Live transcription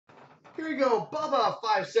Here we go.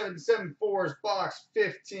 Bubba5774's box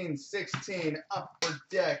 1516 Upper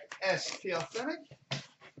Deck SP Authentic.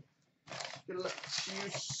 Good luck to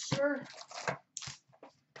you, sir.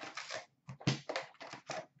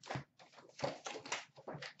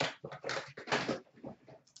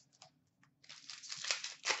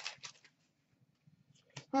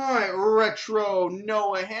 All right, retro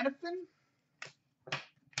Noah Hannafin.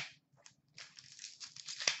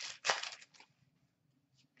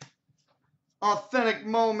 Authentic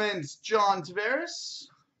Moments, John Tavares.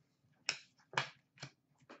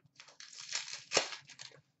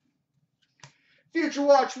 Future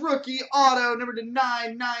Watch Rookie Auto, number to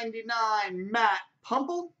 999, Matt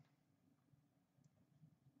Pumple.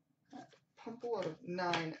 Pumple out of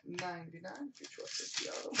 999, Future Watch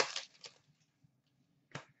Rookie Auto.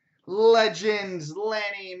 Legends,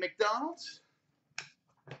 Lanny McDonald.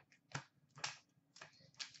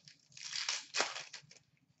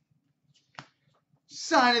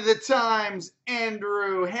 Sign of the Times,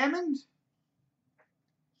 Andrew Hammond.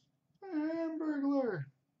 Hamburglar.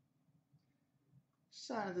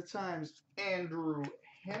 Sign of the Times, Andrew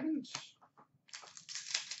Hammond.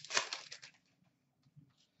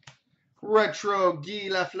 Retro Guy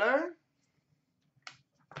Lafleur.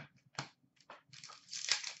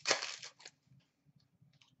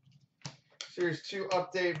 Series 2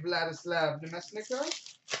 update, Vladislav Nemesnikov.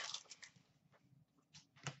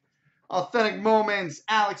 Authentic Moments,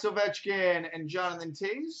 Alex Ovechkin and Jonathan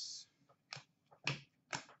Toews.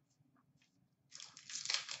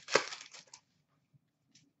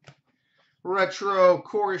 Retro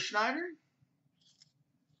Corey Schneider.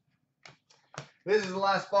 This is the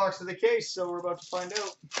last box of the case, so we're about to find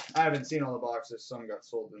out. I haven't seen all the boxes. Some got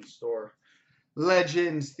sold in the store.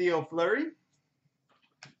 Legends, Theo Fleury.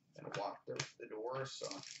 And walked out the door, so.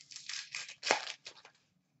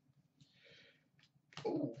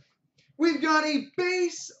 Oh. We've got a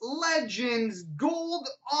base Legends gold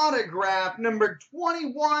autograph, number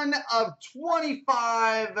 21 of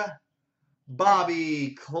 25,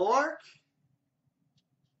 Bobby Clark.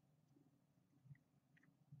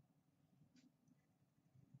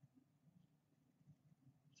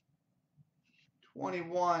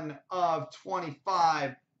 #21 of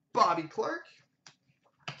 25, Bobby Clark.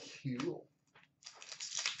 Cool.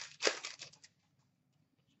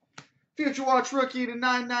 Future Watch Rookie to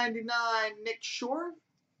 999, Nick Shore.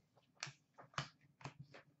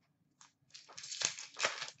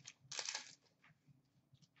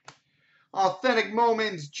 Authentic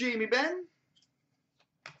Moments, Jamie Benn.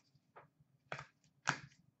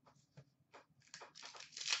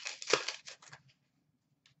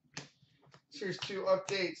 Series 2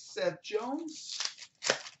 update, Seth Jones.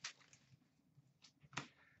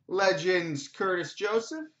 Legends, Curtis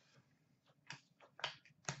Joseph.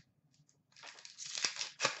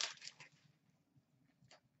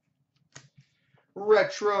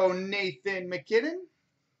 Retro Nathan McKinnon.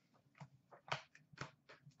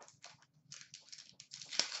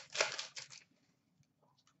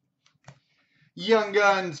 Young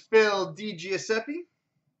Guns, Phil DiGiuseppe.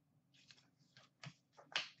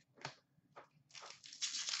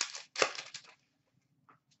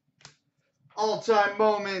 All-Time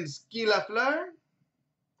Moments, Guy Lafleur.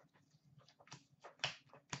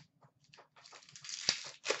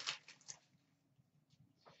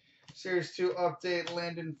 Series 2 update,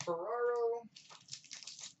 Landon Ferraro.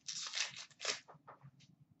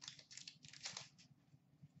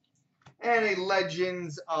 And a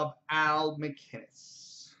Legends of Al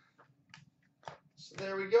McInnes. So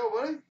there we go, buddy.